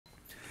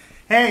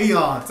Hey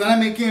y'all, it's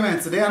Anime Game, and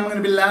today I'm going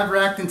to be live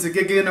reacting to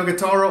Gegege no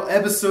Guitarro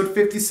episode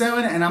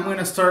 57, and I'm going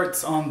to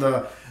start on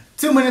the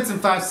 2 minutes and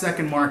 5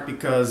 second mark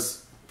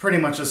because pretty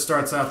much just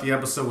starts out the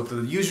episode with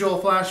the usual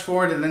flash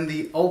forward and then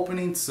the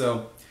opening.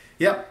 So,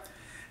 yep.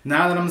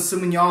 Now that I'm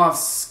assuming y'all have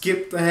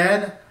skipped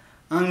ahead,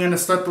 I'm going to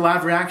start the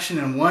live reaction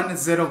in 1,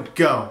 0,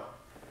 go.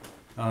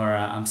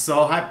 Alright, I'm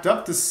so hyped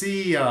up to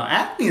see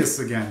Agnes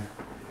again.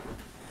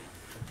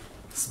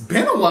 It's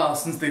been a while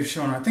since they've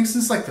shown her. I think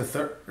since like the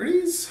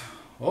 30s.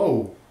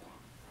 Oh.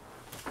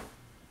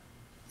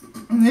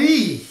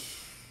 Hey.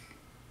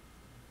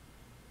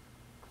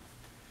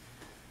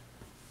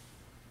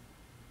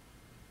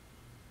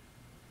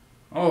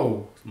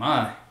 Oh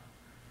my.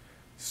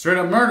 Straight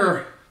up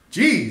murder.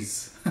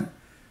 Jeez.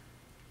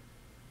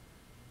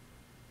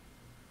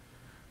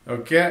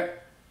 Okay.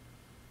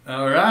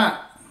 Alright.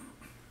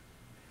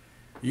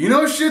 You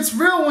know shit's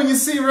real when you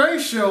see Ray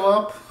show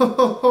up.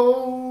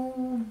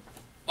 Oh.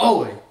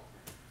 Boy.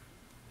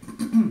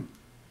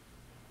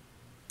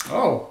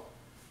 Oh.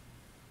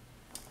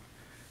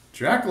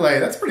 Dracula,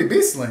 that's pretty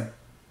beastly.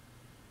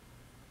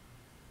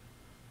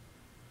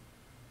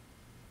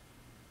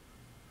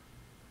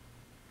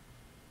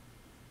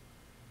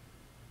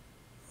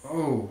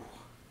 Oh.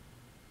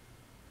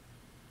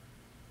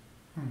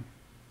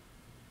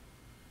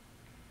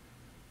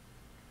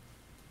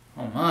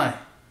 Oh my.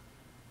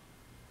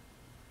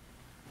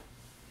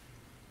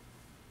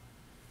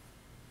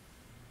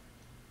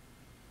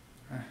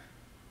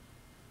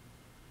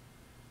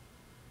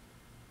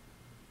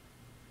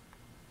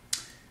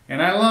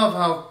 And I love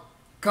how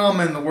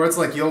common the words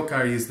like yokai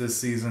are used this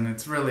season.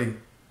 It's really,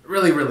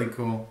 really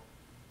cool.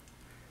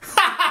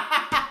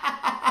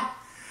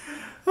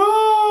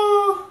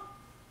 Oh.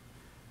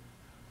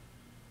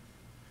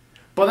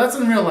 But that's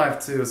in real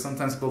life too.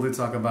 Sometimes people do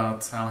talk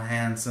about how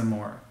handsome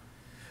or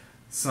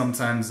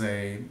sometimes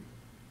a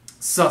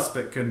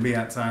suspect could be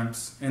at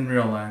times in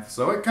real life.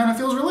 So it kind of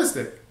feels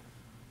realistic.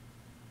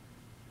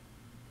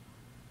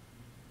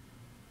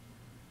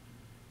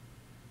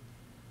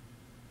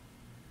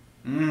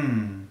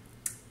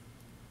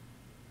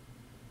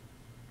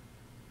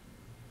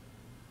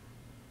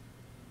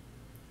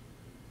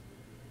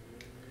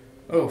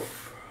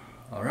 Oof.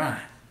 All right.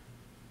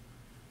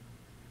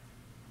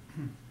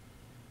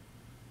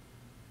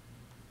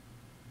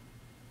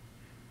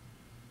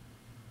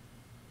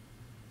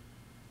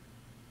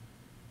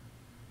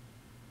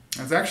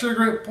 That's actually a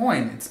great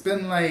point. It's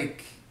been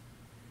like...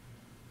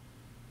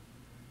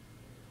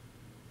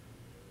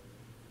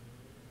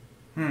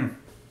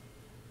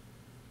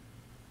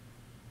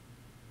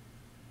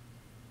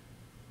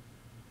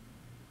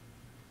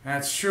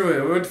 That's true.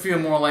 It would feel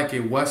more like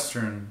a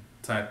Western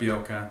type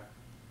yokai.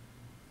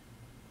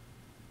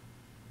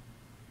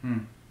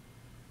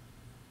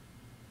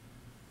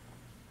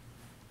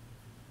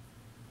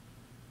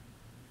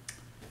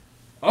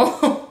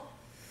 Oh!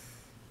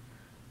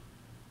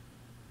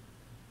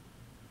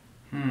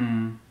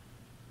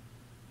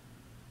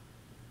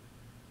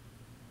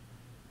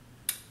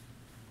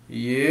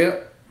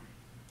 Yep.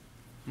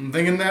 I'm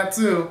thinking that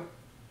too.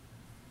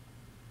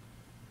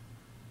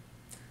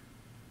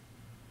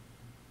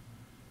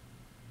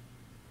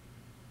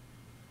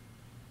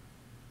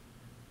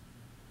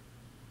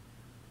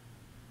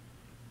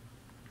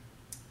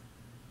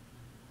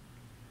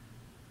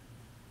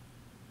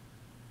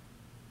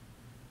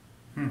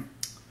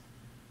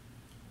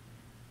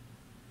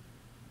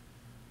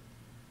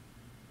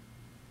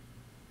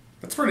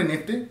 That's pretty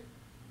nifty.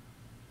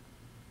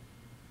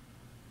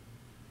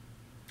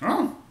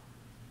 Oh.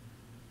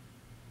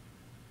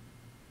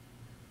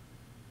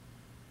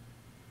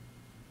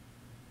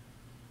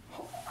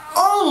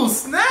 Oh,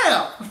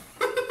 snap!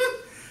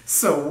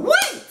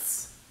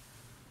 Sweet!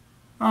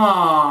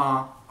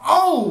 Ah.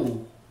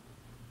 Oh!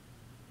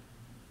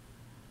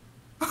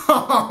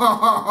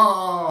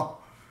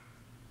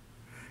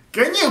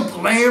 Can you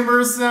blame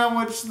her,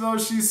 Sandwich, though?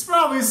 She's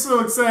probably so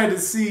excited to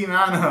see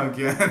Nana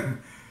again.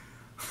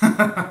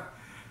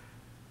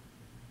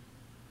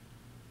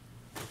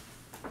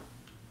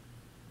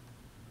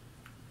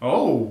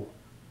 Oh.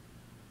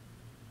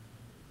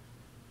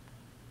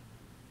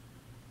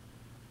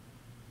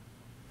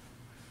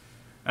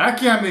 That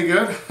can't be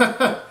good.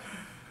 I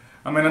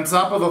mean, on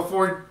top of the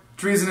 4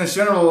 treasonous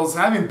generals,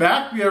 having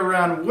Backby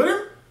around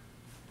wouldn't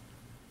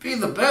be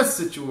the best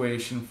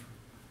situation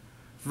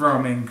for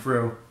our main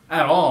crew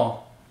at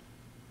all.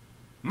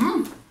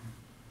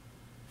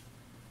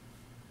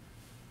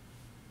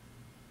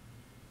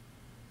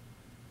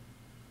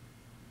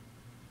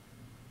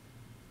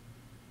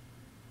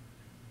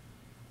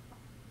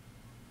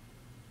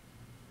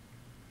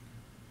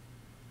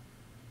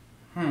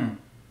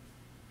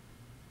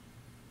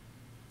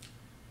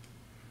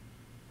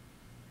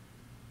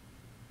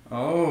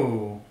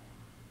 Oh.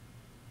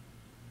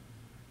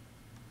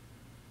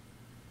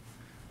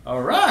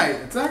 Alright,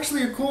 it's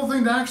actually a cool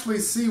thing to actually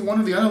see one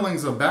of the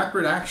underlings of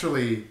Backward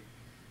actually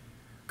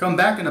come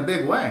back in a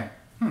big way.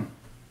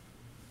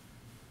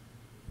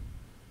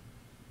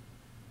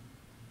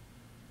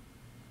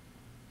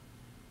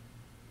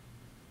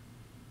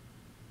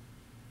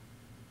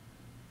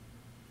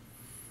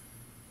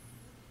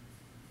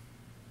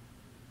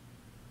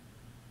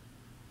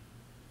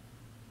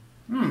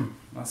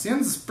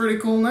 Hacienda's a pretty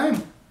cool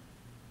name.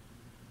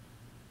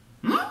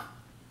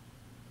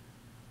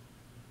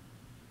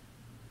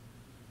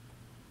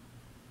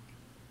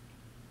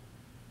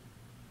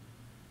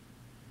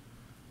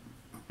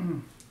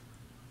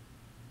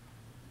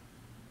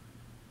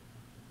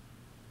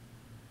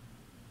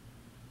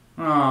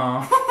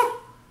 Oh,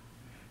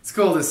 it's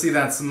cool to see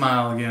that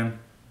smile again.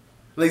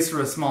 At least for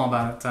a small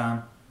amount of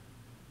time.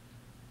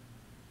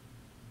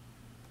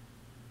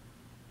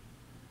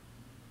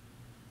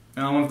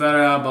 And with that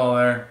eyeball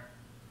there.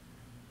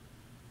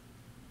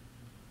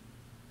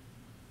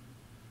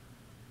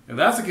 If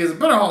that's the case, it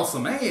better haul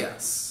some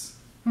ass.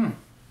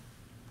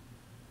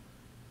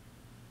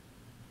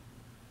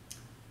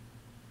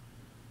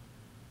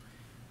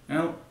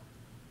 Well,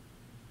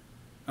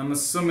 I'm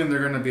assuming they're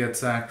going to be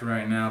attacked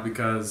right now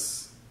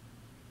because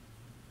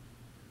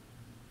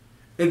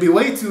it'd be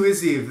way too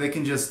easy if they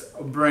can just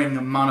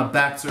bring Mana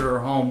back to her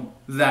home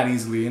that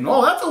easily. And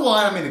oh, that's a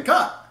line I made a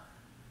cut.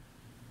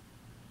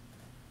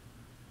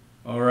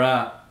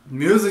 Alright,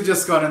 music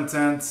just got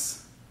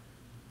intense.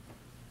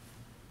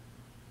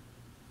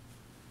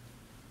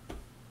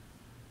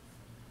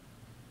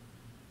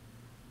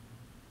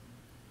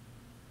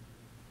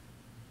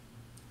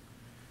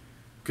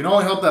 Can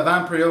only hope that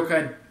vampire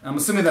yokai... I'm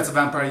assuming that's a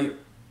vampire...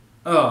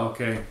 Oh,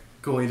 okay.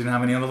 Cool, he didn't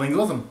have any underlings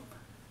with him.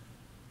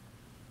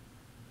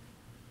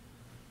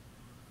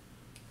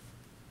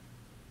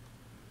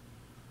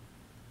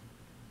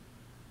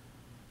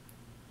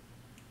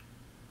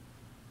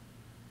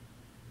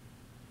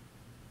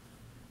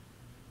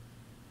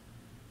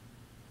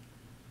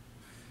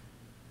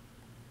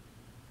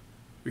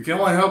 We can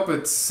only hope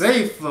it's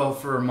safe, though,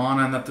 for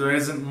Mana and that there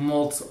isn't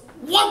multiple...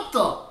 What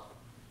the...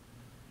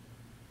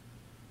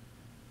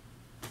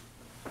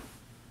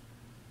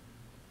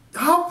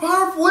 How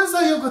powerful is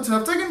that Yoko to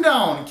have taken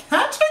down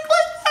Cat Chick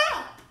like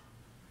that?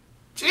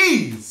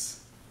 Jeez.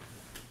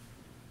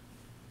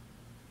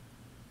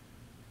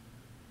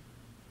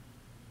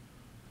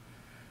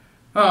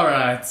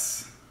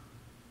 Alright.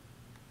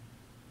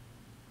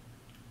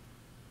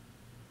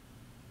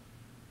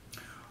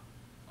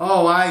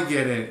 Oh, I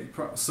get it.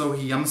 So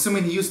I'm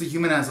assuming he used the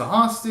human as a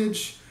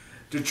hostage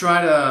to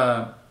try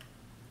to...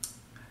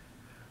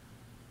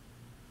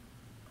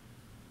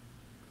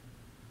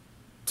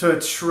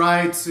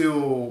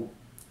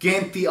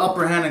 gain the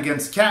upper hand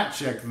against Cat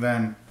Chick,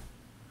 then.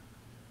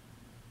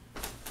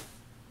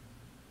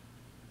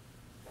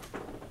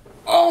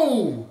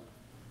 Oh!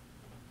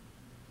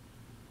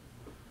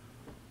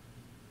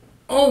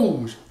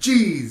 Oh,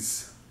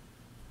 jeez.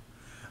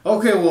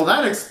 Okay, well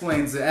that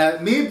explains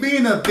it. Me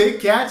being a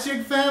big Cat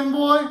Chick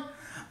fanboy,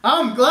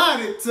 I'm glad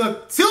it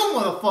took 2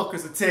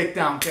 motherfuckers to take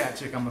down Cat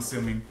Chick, I'm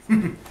assuming.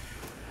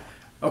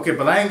 Okay,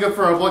 but that ain't good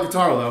for our boy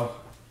Kitarou, though.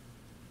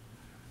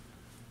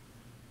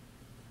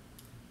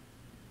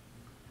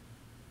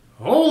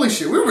 Holy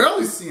shit, we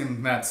rarely see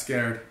him that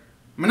scared.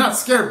 I mean, not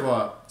scared,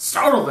 but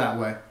startled that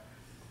way.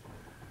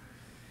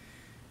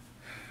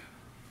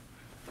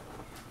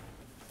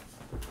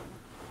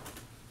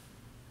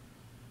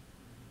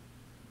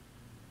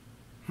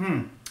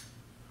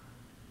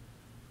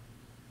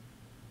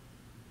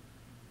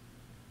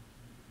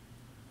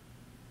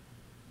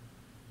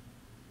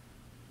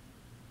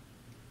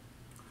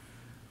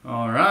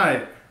 All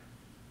right.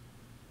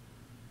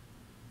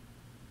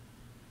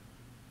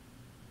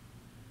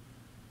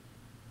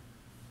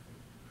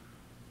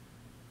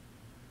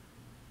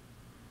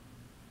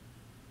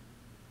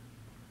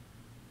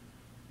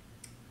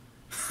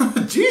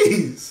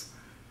 Jeez.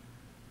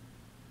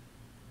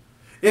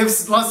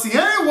 If La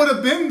Sierra would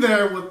have been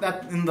there with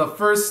that in the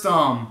first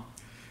attack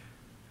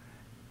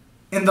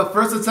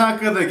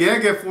of the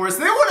Gegege force,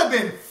 they would have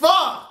been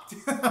fucked.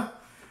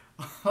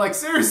 Like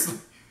seriously.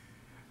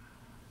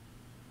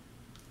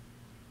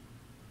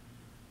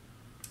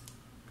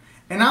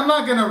 And I'm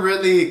not gonna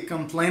really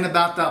complain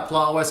about that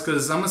plot wise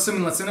because I'm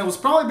assuming La Sierra was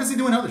probably busy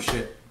doing other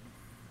shit.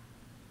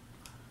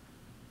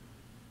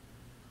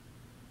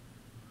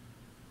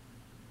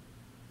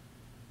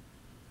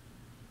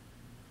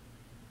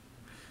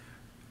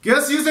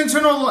 Just use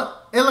internal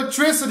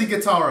electricity,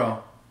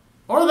 Kitarou.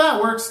 Or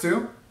that works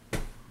too.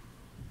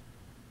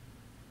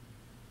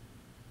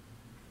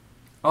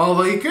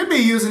 Although he could be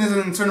using his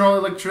internal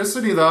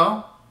electricity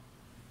though.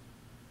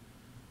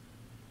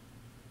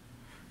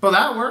 But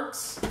that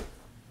works.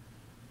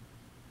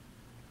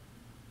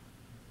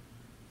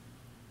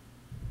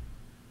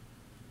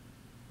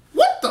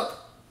 What the?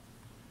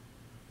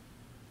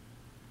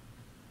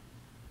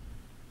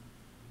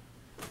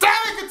 Damn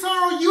it,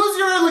 Kitarou! Use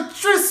your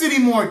electricity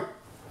more!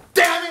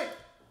 Damn it!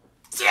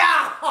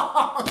 Yeah!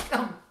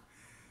 Come.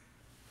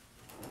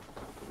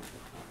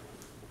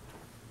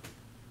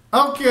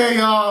 Okay,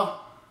 y'all.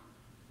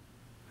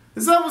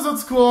 This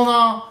episode's cool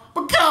now,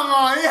 but come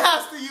on, he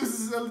has to use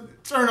his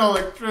internal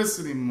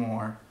electricity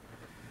more.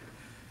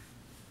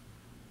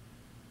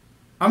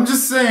 I'm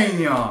just saying,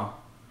 y'all.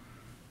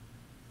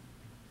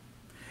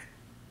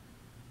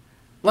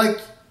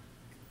 Like,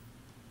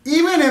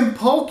 even in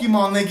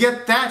Pokemon, they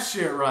get that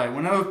shit right.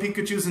 Whenever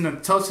Pikachu's in a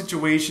tough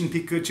situation,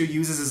 Pikachu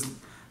uses his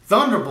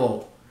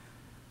Thunderbolt.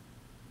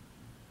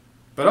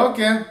 But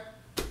okay.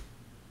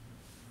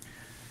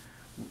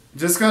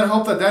 Just gotta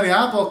hope that Daddy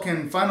Eyeball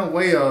can find a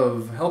way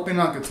of helping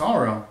out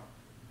Kitarou.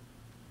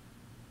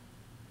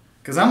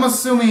 Because I'm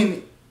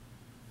assuming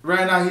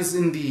right now he's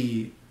in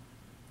the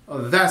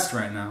vest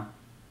right now.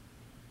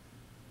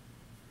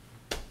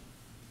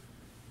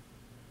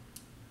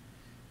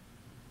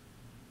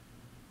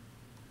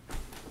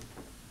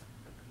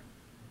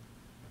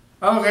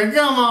 Okay,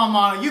 come on,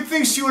 Mona. You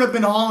think she would have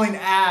been hauling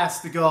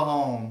ass to go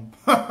home?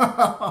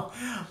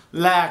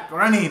 Like,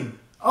 running.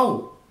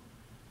 Oh.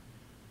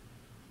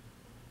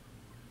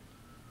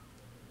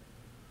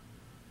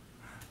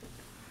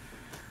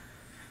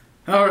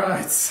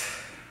 Alright.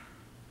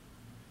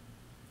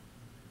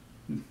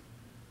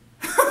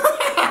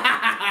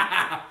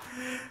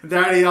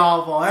 Daddy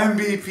Eyeball,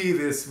 MVP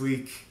this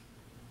week.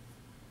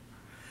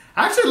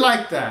 I actually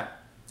like that.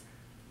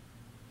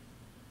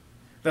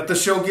 That the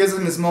show gives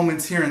him his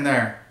moments here and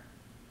there.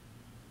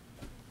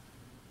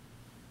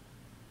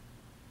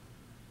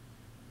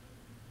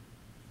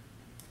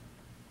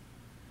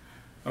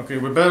 Okay,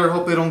 we better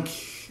hope they don't...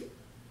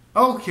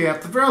 Okay,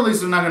 at the very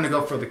least, they're not going to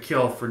go for the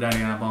kill for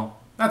Daddy Eyeball.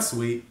 That's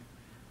sweet.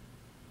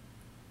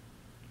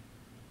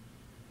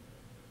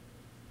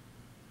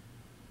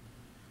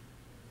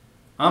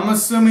 I'm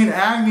assuming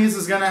Agnes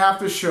is going to have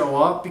to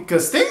show up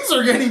because things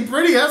are getting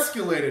pretty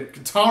escalated.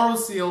 Kitarou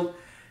sealed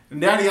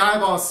and Daddy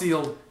Eyeball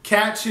sealed.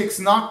 Cat Chicks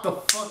knocked the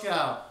fuck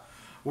out.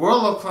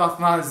 World of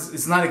Cloth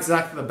is not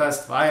exactly the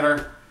best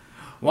fighter.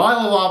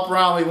 Wildwop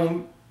probably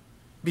won't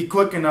be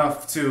quick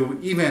enough to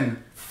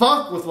even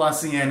fuck with La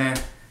Siena.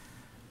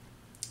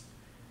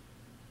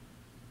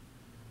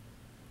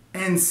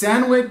 And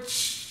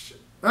Sandwich,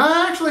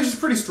 actually she's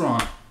pretty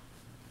strong.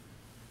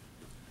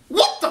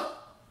 What the?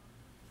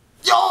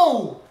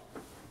 Yo!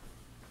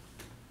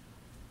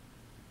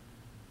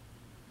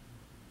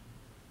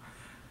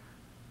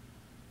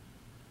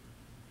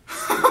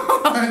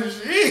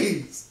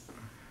 Jeez!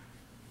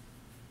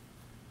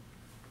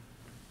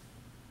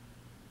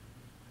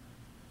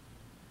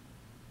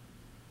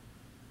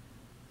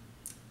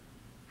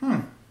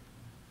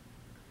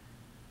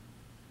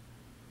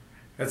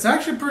 It's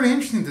actually pretty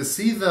interesting to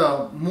see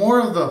the more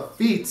of the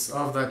feats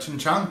of the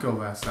Chinchanko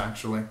vest,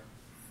 actually.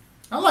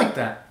 I like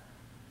that.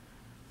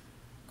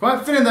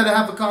 Quite fitting that I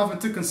have a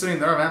confidence too, considering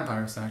there are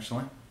vampires,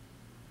 actually.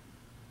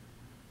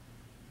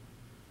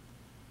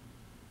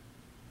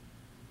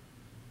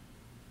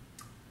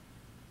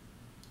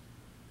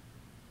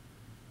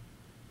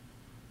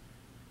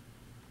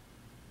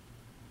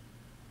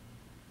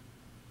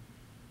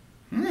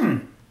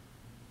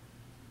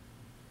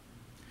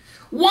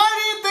 Why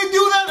didn't they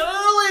do that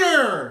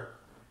earlier?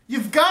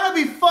 You've got to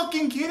be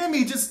fucking kidding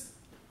me. Just...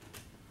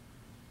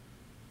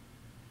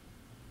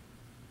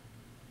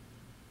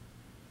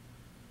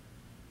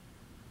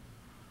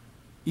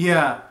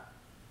 Yeah.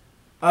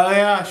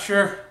 Yeah,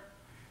 sure.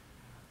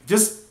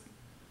 Just...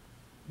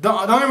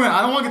 I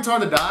don't want Kitarou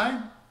to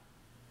die.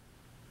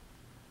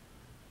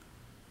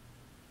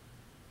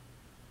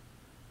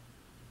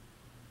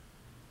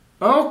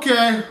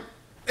 Okay.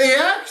 They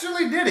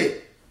actually did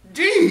it.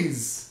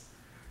 Jeez.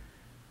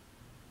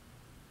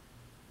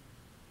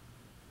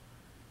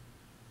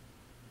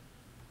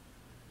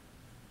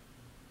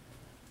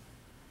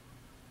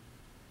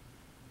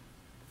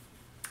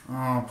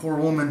 Oh, poor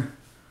woman.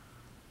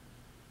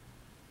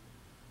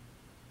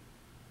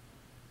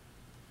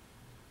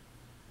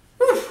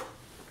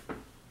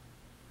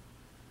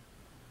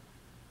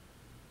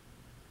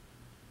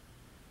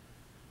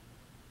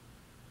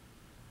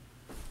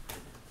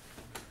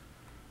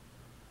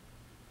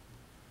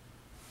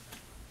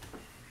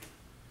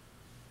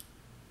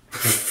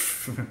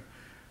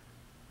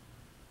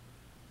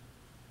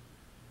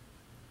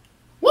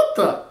 What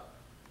the?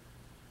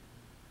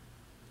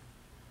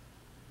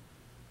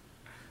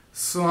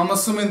 So I'm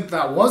assuming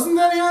that wasn't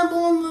Daddy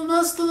Eyeball in the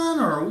vest then,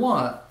 or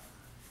what?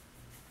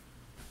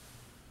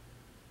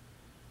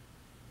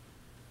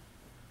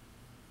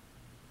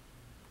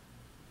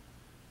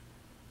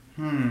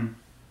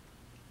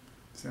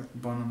 See at the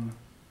bottom.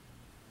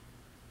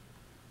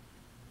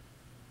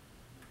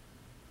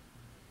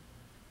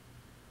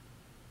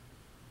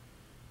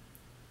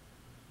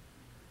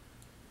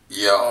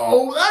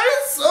 Yo, that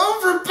is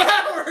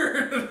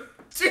overpowered!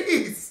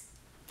 Jeez!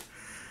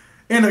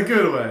 In a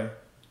good way.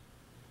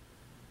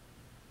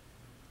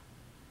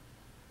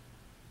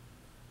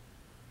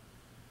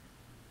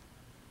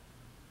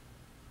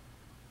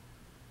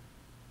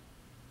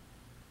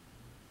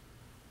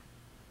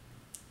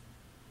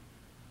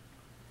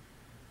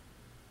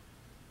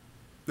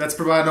 That's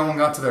provided no one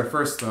got to there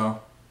first, though.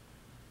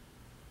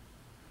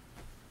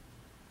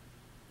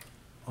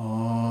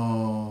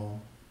 Oh.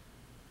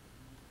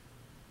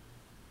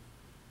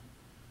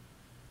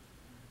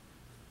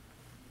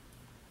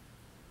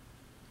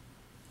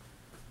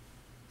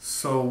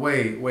 So,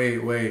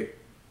 wait.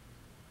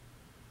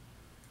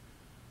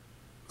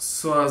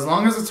 So, as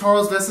long as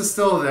Kitarou's vest is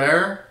still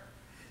there,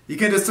 you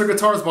can disturb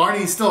Kitarou's body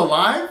and he's still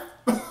alive?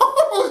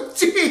 Oh,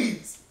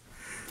 jeez!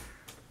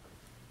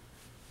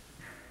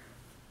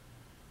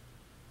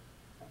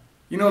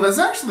 You know, that's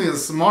actually a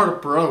smart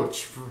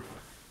approach.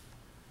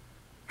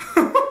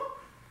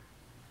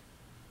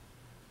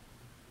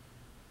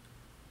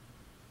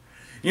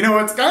 You know,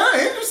 it's kind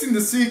of interesting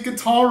to see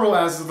Kitarou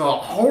as the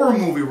horror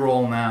movie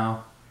role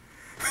now.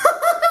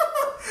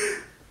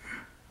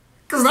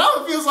 Because now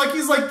it feels like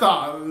he's like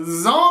the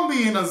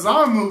zombie in a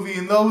zombie movie,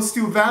 and those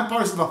two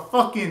vampires are the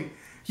fucking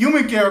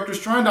human characters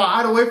trying to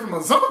hide away from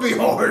a zombie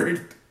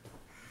horde.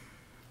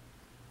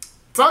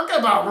 Talk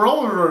about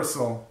role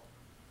reversal.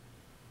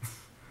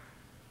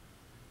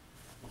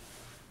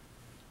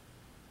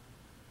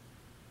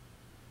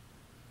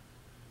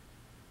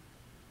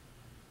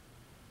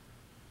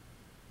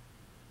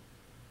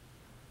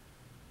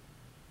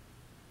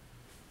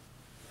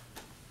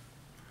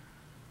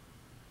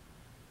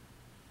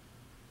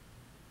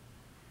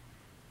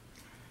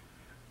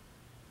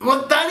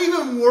 Would that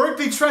even work?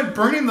 They tried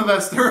burning the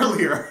vest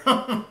earlier.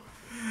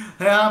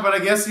 Yeah, but I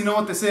guess you know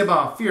what they say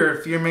about fear.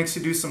 Fear makes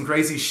you do some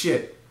crazy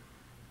shit.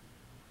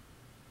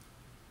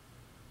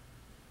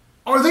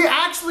 Are they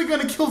actually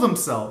going to kill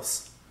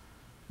themselves?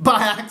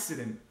 By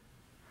accident?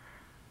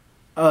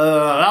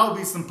 That would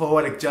be some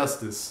poetic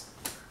justice.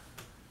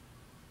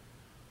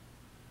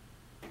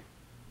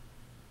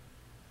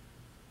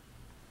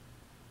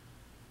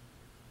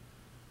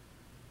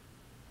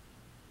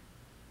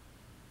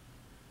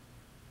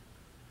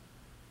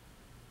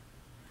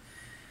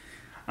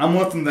 I'm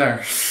with them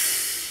there.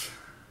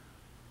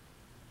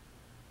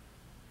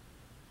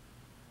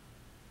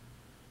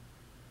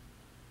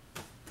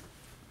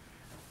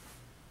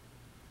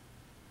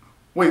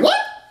 Wait, what?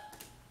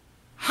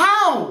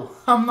 How?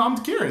 I'm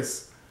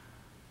curious.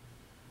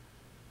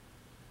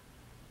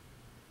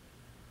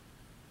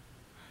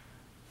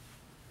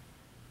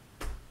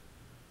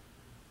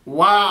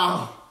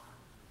 Wow.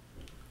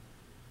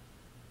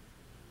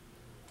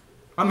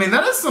 I mean,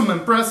 that is some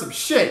impressive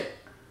shit.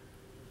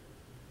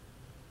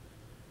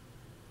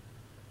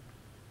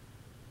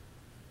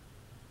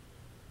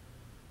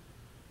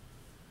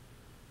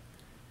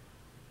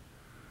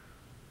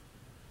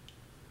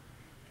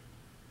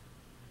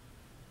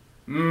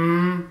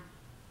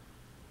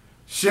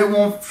 Shit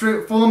won't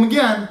fool him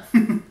again.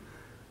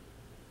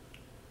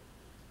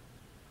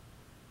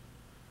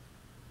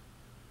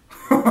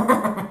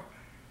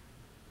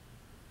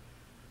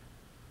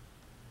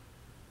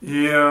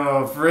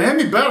 Yeah, for him,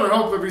 he better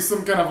hope there be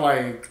some kind of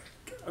like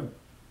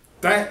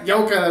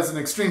yokai that's an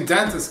extreme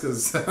dentist,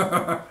 because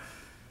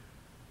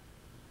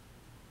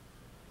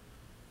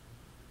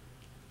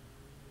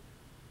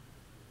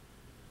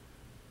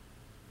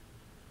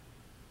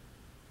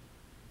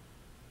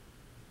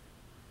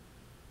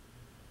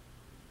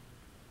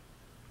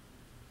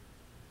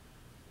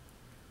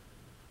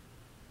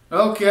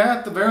okay,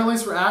 at the very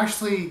least, we're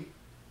actually...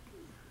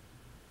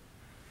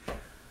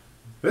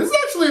 This is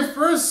actually a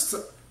first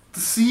to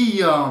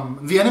see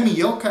the enemy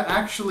yokai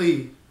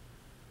actually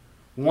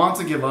want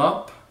to give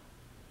up.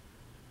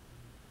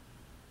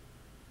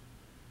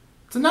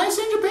 It's a nice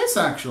change of pace,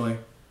 actually.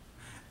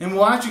 And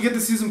we'll actually get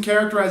to see some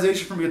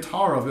characterization from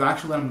Kitarou if we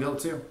actually let him go,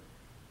 too.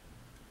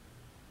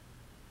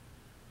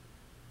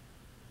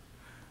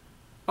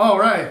 Oh,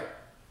 right.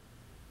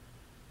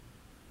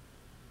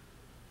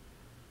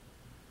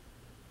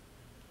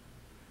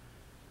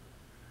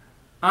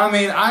 I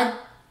mean, I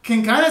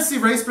can kind of see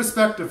Ray's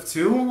perspective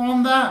too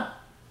on that.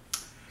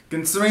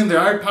 Considering they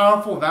are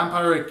powerful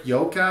vampiric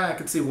yokai, I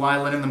could see why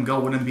letting them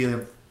go wouldn't be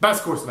the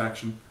best course of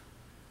action.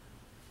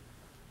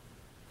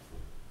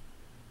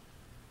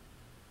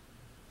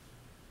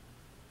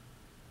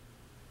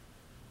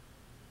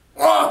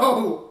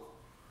 Whoa!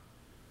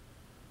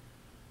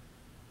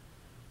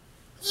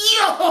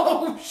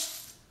 Yo!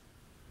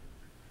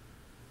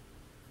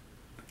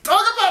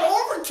 Talk about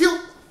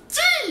overkill!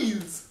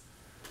 Jeez!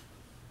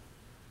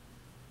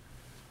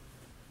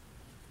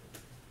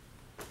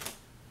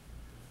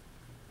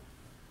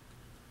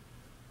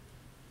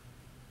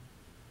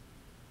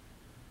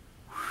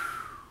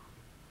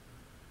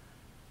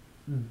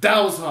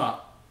 That was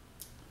hot.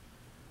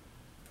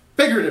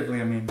 Figuratively,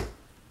 I mean.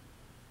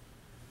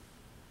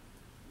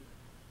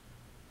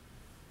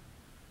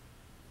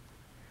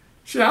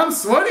 Shit, I'm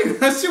sweating.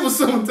 That shit was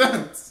so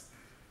intense.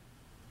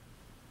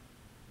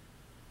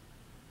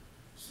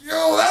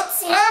 Yo, that's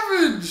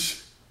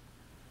savage.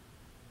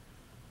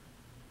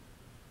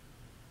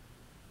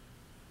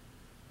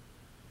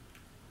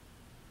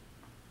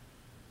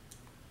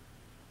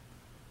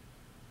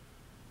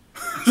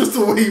 Just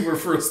the way he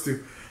refers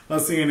to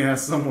us seeing it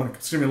as someone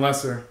extremely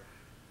lesser.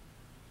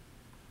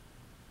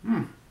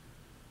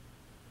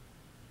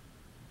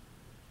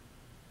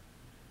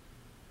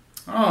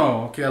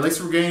 Oh, okay. At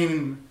least we're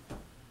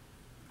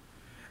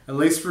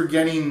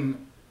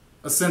getting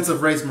a sense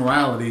of Ray's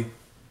morality.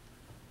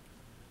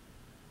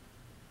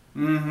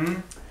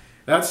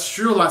 That's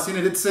true.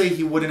 Lasina did say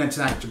he wouldn't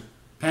attack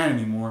Japan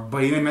anymore,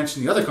 but he didn't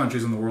mention the other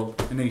countries in the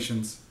world and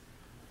nations.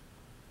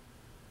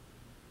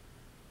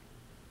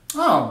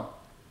 Oh.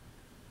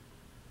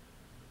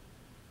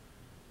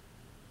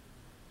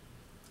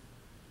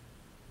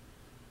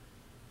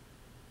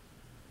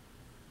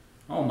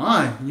 Oh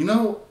my, you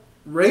know,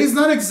 Ray's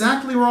not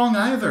exactly wrong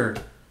either.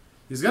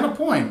 He's got a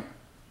point.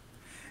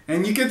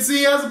 And you can see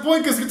he has a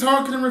point because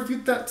Kitarou can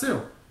refute that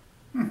too.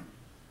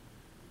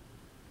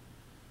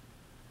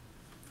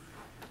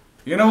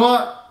 You know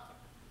what?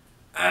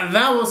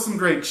 That was some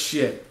great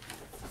shit.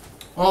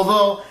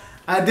 Although,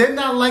 I did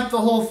not like the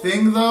whole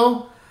thing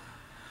though.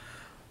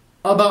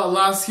 About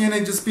La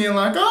Sienne just being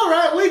like,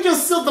 alright, we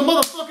just sealed the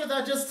motherfucker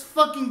that just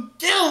fucking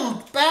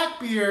killed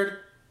Blackbeard.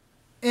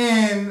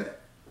 And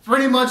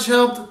pretty much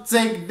helped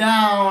take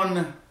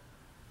down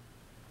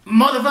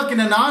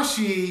motherfucking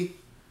Anashi.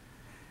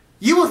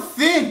 You would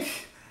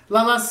think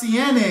La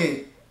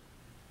Sienne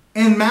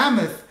and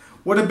Mammoth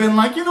would have been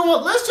like, you know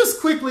what, let's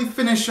just quickly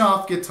finish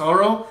off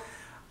Kitarou.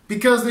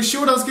 Because they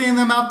showed us getting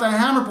them out the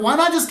hammer, but why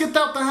not just get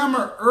out the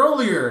hammer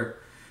earlier?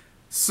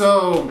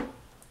 So,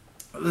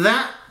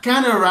 that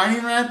kind of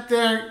writing right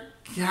there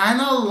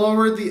kind of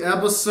lowered the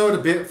episode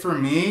a bit for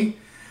me.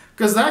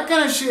 Because that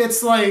kind of shit,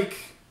 it's like,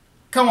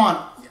 come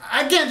on,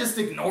 I can't just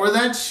ignore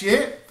that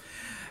shit.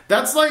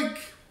 That's like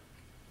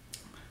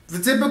the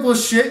typical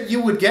shit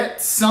you would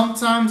get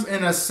sometimes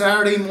in a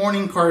Saturday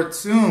morning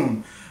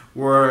cartoon.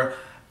 Where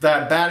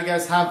the bad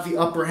guys have the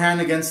upper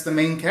hand against the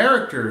main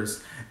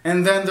characters.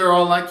 And then they're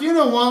all like, you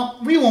know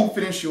what, we won't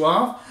finish you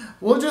off.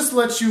 We'll just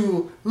let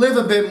you live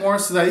a bit more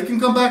so that you can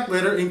come back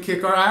later and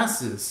kick our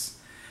asses.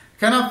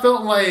 Kind of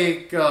felt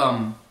like,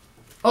 oh,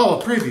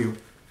 a preview.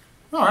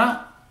 Alright.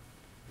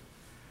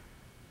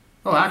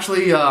 Oh,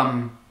 actually, you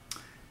know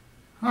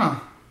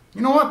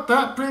what,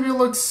 that preview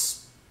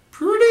looks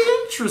pretty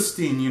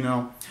interesting, you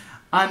know.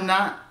 I'm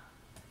not,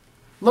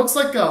 looks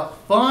like a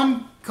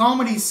fun,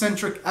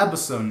 comedy-centric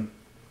episode.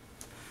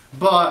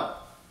 But,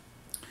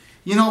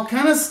 you know,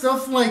 kind of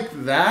stuff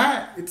like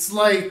that, it's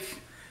like,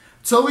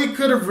 Toei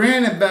could have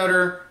ran it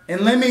better,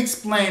 and let me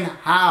explain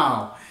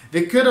how.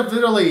 They could have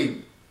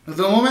literally,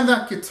 the moment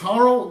that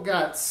Kitarou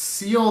got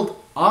sealed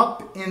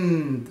up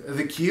in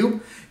the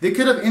cube, they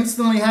could have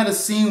instantly had a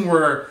scene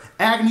where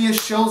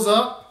Agnes shows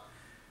up,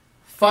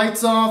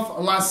 fights off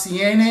La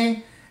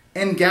Sienne,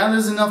 and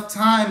gathers enough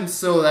time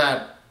so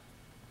that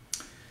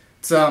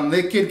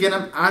they could get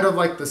him out of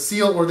like the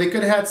seal, or they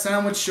could have had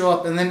Sandwich show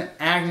up and then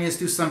Agnes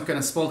do some kind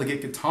of spell to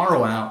get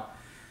Kitarou out.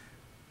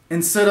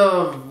 Instead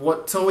of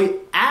what Toei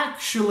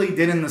actually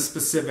did in the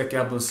specific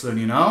episode,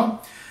 you know?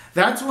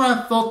 That's where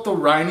I felt the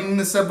writing in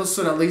this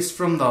episode, at least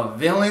from the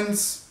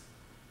villains.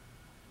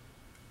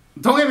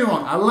 Don't get me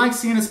wrong, I like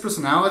Sienna's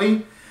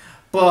personality,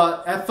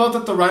 but I felt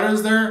that the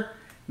writers there,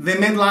 they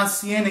made La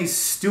Sienne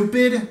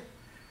stupid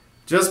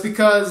just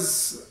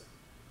because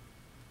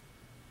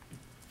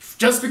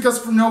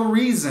for no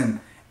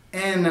reason.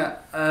 And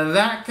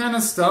that kind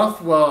of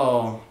stuff,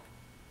 well,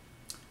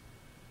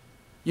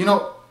 you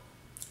know,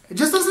 it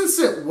just doesn't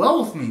sit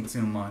well with me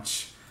too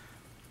much.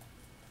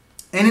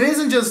 And it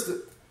isn't just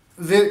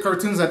the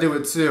cartoons that do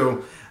it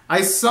too.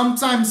 I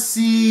sometimes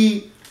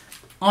see,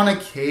 on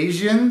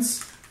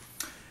occasions,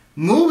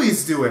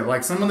 movies do it.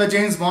 Like some of the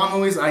James Bond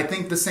movies, I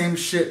think the same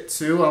shit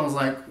too. I was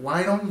like,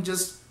 why don't you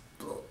just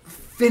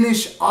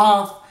finish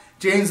off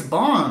James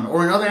Bond?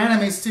 Or in other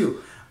animes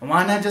too.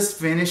 Why not just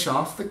finish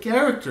off the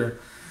character?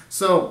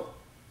 So,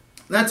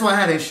 that's why I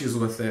had issues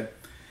with it.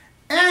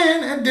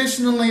 And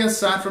additionally,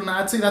 aside from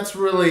that, I'd say that's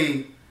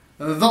really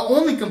the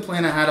only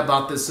complaint I had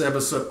about this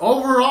episode.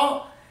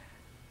 Overall,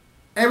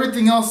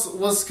 everything else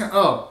was kind of...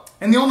 Oh,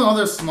 and the only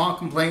other small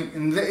complaint,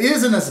 and it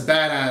isn't as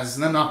bad as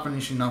them not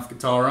finishing off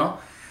Kitarou.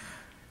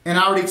 And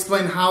I already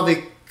explained how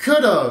they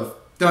could have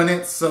done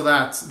it so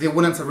that they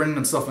wouldn't have written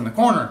themselves in the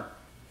corner.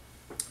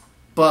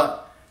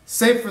 But,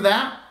 save for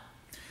that,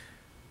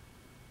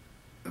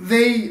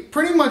 they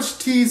pretty much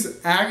tease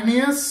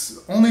Agnes,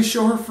 only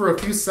show her for a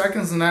few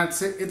seconds and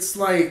that's it. It's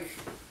like,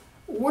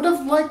 would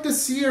have liked to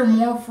see her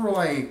more for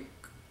like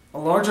a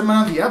large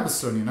amount of the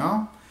episode, you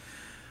know?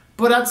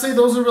 But I'd say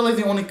those are really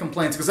the only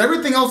complaints, because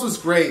everything else was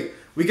great.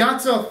 We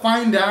got to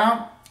find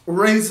out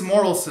Ray's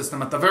moral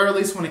system. At the very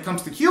least, when it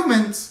comes to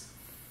humans,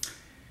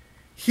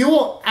 he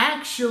will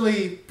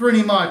actually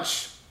pretty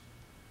much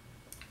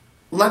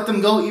let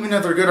them go even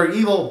if they're good or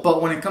evil,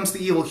 but when it comes to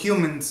evil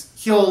humans,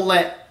 he'll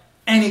let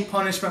any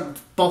punishment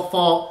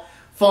fall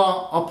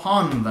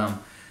upon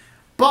them.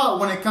 But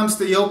when it comes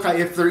to yokai,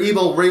 if they're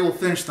evil, Ray will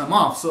finish them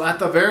off. So at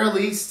the very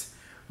least,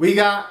 we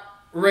got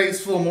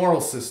Ray's full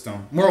moral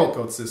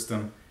code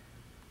system.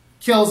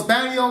 Kills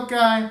bad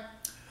yokai,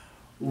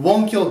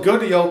 won't kill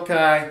good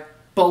yokai,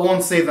 but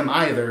won't save them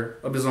either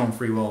of his own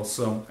free will.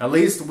 So at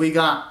least we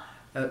got...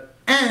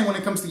 and when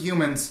it comes to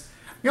humans,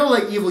 he'll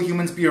let evil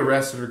humans be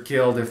arrested or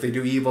killed if they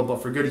do evil,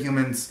 but for good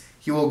humans,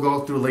 he will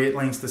go through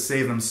lengths to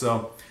save them.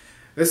 So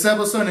this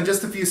episode, in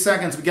just a few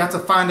seconds, we got to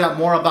find out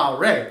more about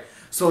Ray.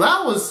 So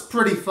that was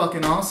pretty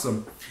fucking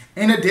awesome.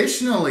 And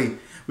additionally,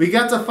 we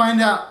got to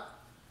find out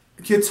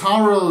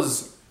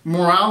Kitarou's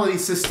morality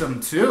system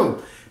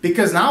too.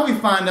 Because now we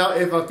find out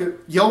if a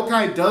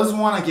yokai does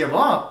want to give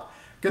up,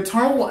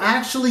 Kitarou will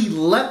actually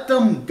let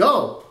them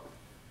go.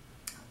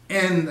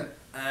 And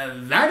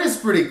that is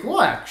pretty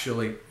cool,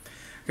 actually.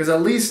 Because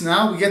at least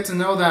now we get to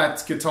know that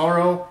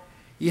Kitarou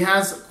he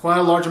has quite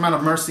a large amount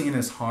of mercy in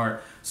his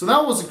heart. So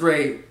that was a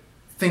great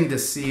thing to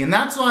see. And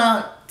that's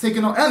why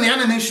and the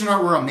animation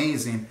art were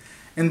amazing.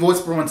 And voice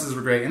performances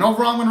were great. And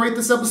overall, I'm going to rate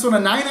this episode a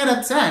 9 out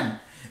of 10.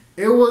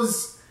 It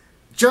was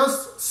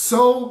just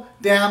so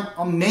damn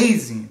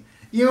amazing.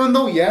 Even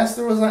though, yes,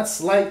 there was that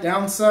slight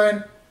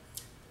downside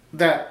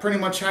that pretty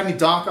much had me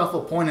dock off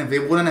a point. If they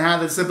wouldn't have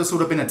had this episode,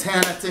 would have been a 10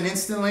 out of 10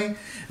 instantly.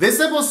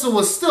 This episode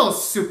was still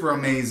super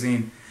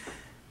amazing.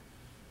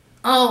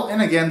 Oh,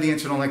 and again, the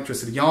internal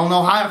electricity. Y'all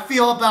know how I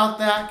feel about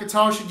that.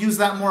 Kitarou should use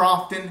that more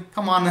often.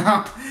 Come on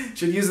now.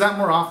 Should use that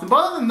more often. But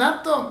other than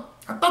that, though,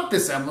 I thought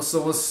this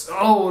episode was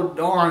so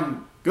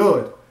darn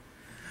good.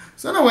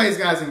 So anyways,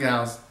 guys and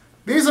gals,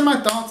 these are my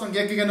thoughts on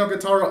Gegege no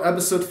Kitarou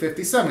episode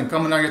 57.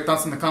 Comment on your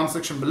thoughts in the comment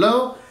section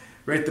below.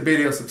 Rate the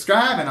video,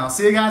 subscribe, and I'll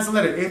see you guys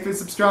later. If you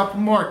subscribe for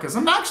more, because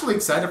I'm actually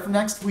excited for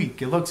next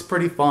week. It looks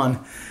pretty fun.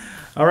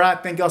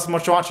 Alright, thank you all so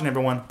much for watching,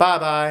 everyone.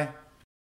 Bye-bye.